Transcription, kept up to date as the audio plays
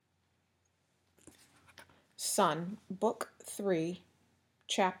Son, Book 3,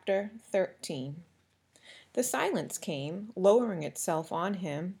 Chapter 13. The silence came, lowering itself on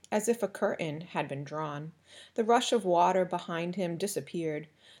him as if a curtain had been drawn. The rush of water behind him disappeared.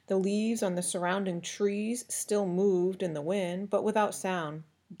 The leaves on the surrounding trees still moved in the wind, but without sound.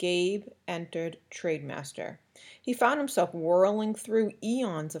 Gabe entered Trademaster. He found himself whirling through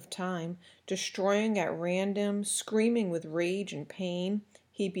eons of time, destroying at random, screaming with rage and pain.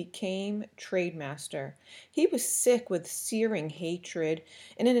 He became Trademaster. He was sick with searing hatred,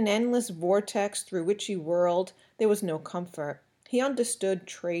 and in an endless vortex through which he whirled, there was no comfort. He understood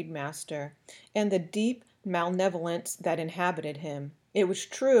Trademaster and the deep malevolence that inhabited him. It was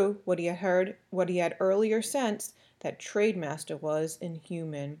true what he had heard, what he had earlier sensed, that Trademaster was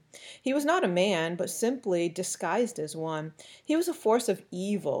inhuman. He was not a man, but simply disguised as one. He was a force of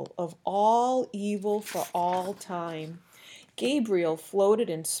evil for all time. Gabriel floated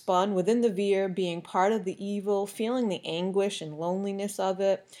and spun within the veer, being part of the evil, feeling the anguish and loneliness of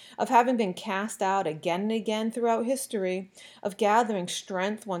it, of having been cast out again and again throughout history, of gathering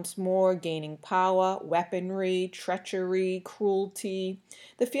strength once more, gaining power, weaponry, treachery, cruelty.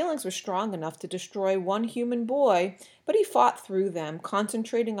 The feelings were strong enough to destroy one human boy, but he fought through them,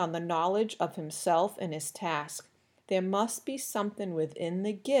 concentrating on the knowledge of himself and his task. There must be something within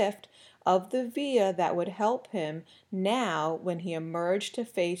the gift of the via that would help him now when he emerged to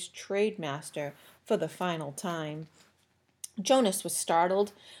face Trademaster for the final time. Jonas was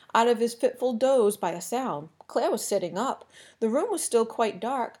startled out of his fitful doze by a sound. Claire was sitting up. The room was still quite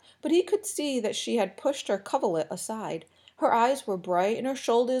dark, but he could see that she had pushed her coverlet aside. Her eyes were bright, and her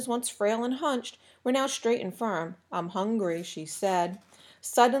shoulders, once frail and hunched, were now straight and firm. "I'm hungry," she said.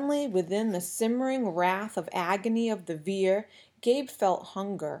 Suddenly, within the simmering wrath of agony of the veer, Gabe felt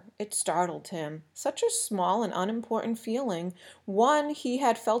hunger. It startled him. Such a small and unimportant feeling, one he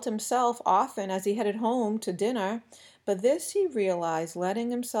had felt himself often as he headed home to dinner. But this, he realized, letting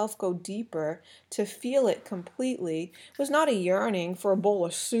himself go deeper to feel it completely, was not a yearning for a bowl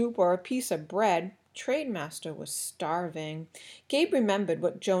of soup or a piece of bread. Trademaster was starving. Gabe remembered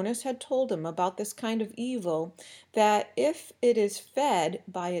what Jonas had told him about this kind of evil, that if it is fed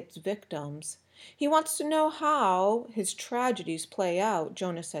by its victims. He wants to know how his tragedies play out,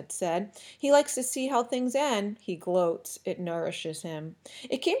 Jonas had said. He likes to see how things end. He gloats. It nourishes him.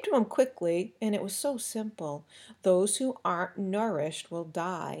 It came to him quickly, and it was so simple. Those who aren't nourished will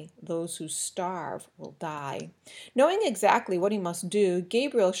die. Those who starve will die. Knowing exactly what he must do,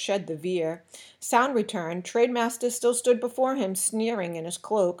 Gabriel shed the veer. Sound returned. Trademaster still stood before him, sneering in his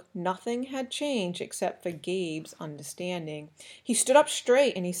cloak. Nothing had changed except for Gabe's understanding. He stood up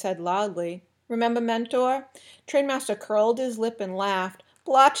straight, and he said loudly, "Remember Mentor?" Trademaster curled his lip and laughed.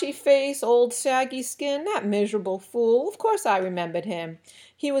 "Blotchy face, old saggy skin, that miserable fool. Of course I remembered him.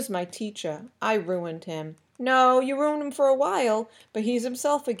 He was my teacher. I ruined him." "No, you ruined him for a while, but he's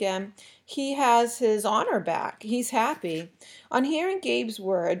himself again. He has his honor back. He's happy." On hearing Gabe's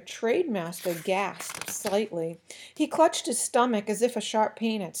word, Trademaster gasped slightly. He clutched his stomach as if a sharp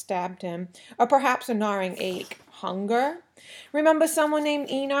pain had stabbed him, or perhaps a gnawing ache. Hunger? Remember someone named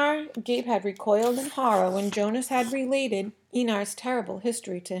Einar? Gabe had recoiled in horror when Jonas had related Einar's terrible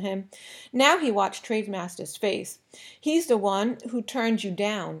history to him. Now he watched Trademaster's face. "He's the one who turned you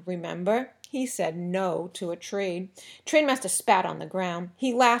down, remember? He said no to a trade." Trademaster spat on the ground.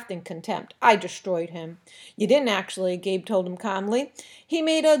 He laughed in contempt. "I destroyed him." "You didn't actually," Gabe told him calmly. "He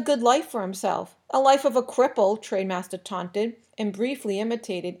made a good life for himself." "A life of a cripple," Trademaster taunted, and briefly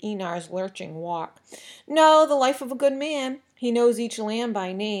imitated Einar's lurching walk. "No, the life of a good man. He knows each lamb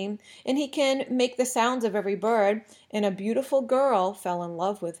by name, and he can make the sounds of every bird. And a beautiful girl fell in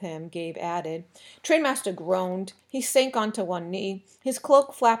love with him," Gabe added. Trademaster groaned. He sank onto one knee. His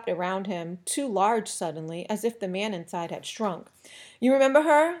cloak flapped around him, too large suddenly, as if the man inside had shrunk. "You remember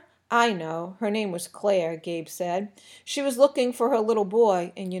her?" "I know. Her name was Claire," Gabe said. "She was looking for her little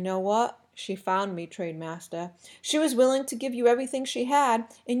boy, and you know what? She found me, Trademaster. She was willing to give you everything she had,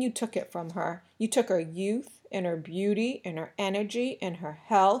 and you took it from her. You took her youth, and her beauty, and her energy, and her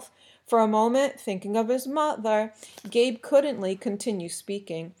health." For a moment, thinking of his mother, Gabe couldn't continue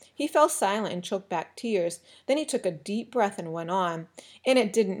speaking. He fell silent and choked back tears. Then he took a deep breath and went on. "And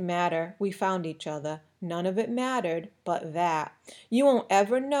it didn't matter. We found each other. None of it mattered but that. You won't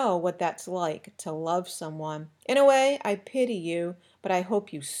ever know what that's like to love someone. In a way, I pity you, but I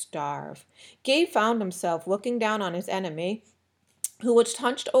hope you starve." Gabe found himself looking down on his enemy, who was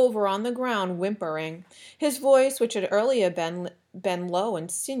hunched over on the ground, whimpering. His voice, which had earlier been low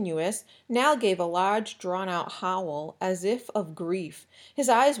and sinuous, now gave a large, drawn-out howl, as if of grief. His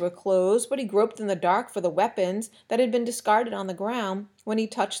eyes were closed, but he groped in the dark for the weapons that had been discarded on the ground. When he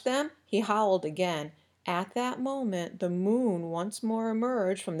touched them, he howled again. At that moment, the moon once more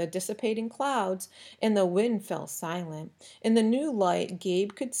emerged from the dissipating clouds, and the wind fell silent. In the new light,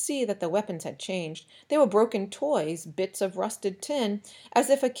 Gabe could see that the weapons had changed. They were broken toys, bits of rusted tin, as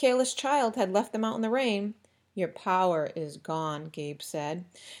if a careless child had left them out in the rain. Your power is gone, Gabe said.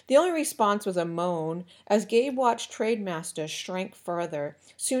 The only response was a moan as Gabe watched Trademaster shrink further.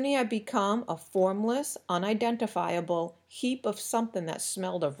 Soon he had become a formless, unidentifiable heap of something that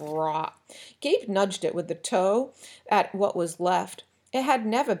smelled of rot. Gabe nudged it with the toe at what was left. It had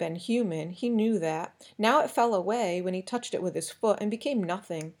never been human, he knew that. Now it fell away when he touched it with his foot and became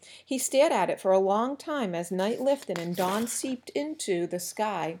nothing. He stared at it for a long time as night lifted and dawn seeped into the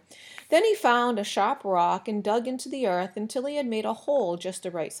sky. Then he found a sharp rock and dug into the earth until he had made a hole just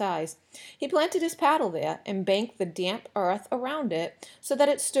the right size. He planted his paddle there and banked the damp earth around it so that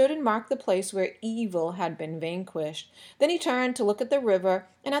it stood and marked the place where evil had been vanquished. Then he turned to look at the river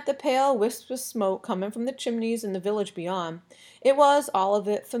and at the pale wisps of smoke coming from the chimneys in the village beyond. It was, all of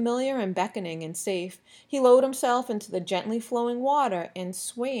it, familiar and beckoning and safe. He lowered himself into the gently flowing water and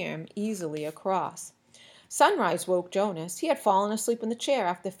swam easily across. Sunrise woke Jonas. He had fallen asleep in the chair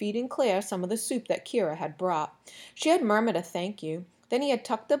after feeding Claire some of the soup that Kira had brought. She had murmured a thank you. Then he had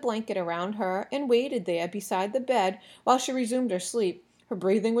tucked the blanket around her and waited there beside the bed while she resumed her sleep. Her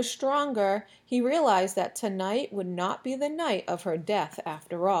breathing was stronger. He realized that tonight would not be the night of her death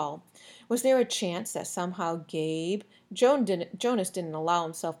after all. Was there a chance that somehow Jonas didn't allow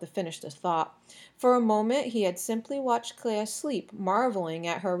himself to finish the thought. For a moment he had simply watched Claire sleep, marveling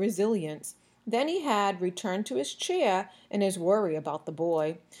at her resilience. Then he had returned to his chair and his worry about the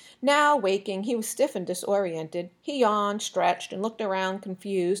boy. Now, waking, he was stiff and disoriented. He yawned, stretched, and looked around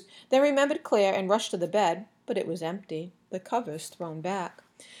confused, then remembered Claire and rushed to the bed, but it was empty, the covers thrown back.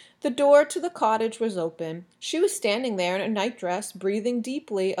 The door to the cottage was open. She was standing there in a nightdress, breathing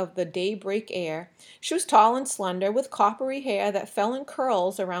deeply of the daybreak air. She was tall and slender, with coppery hair that fell in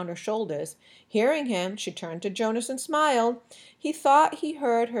curls around her shoulders. Hearing him, she turned to Jonas and smiled. He thought he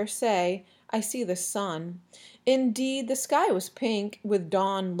heard her say, "I see the sun." Indeed, the sky was pink with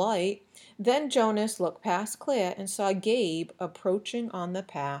dawn light. Then Jonas looked past Claire and saw Gabe approaching on the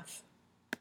path.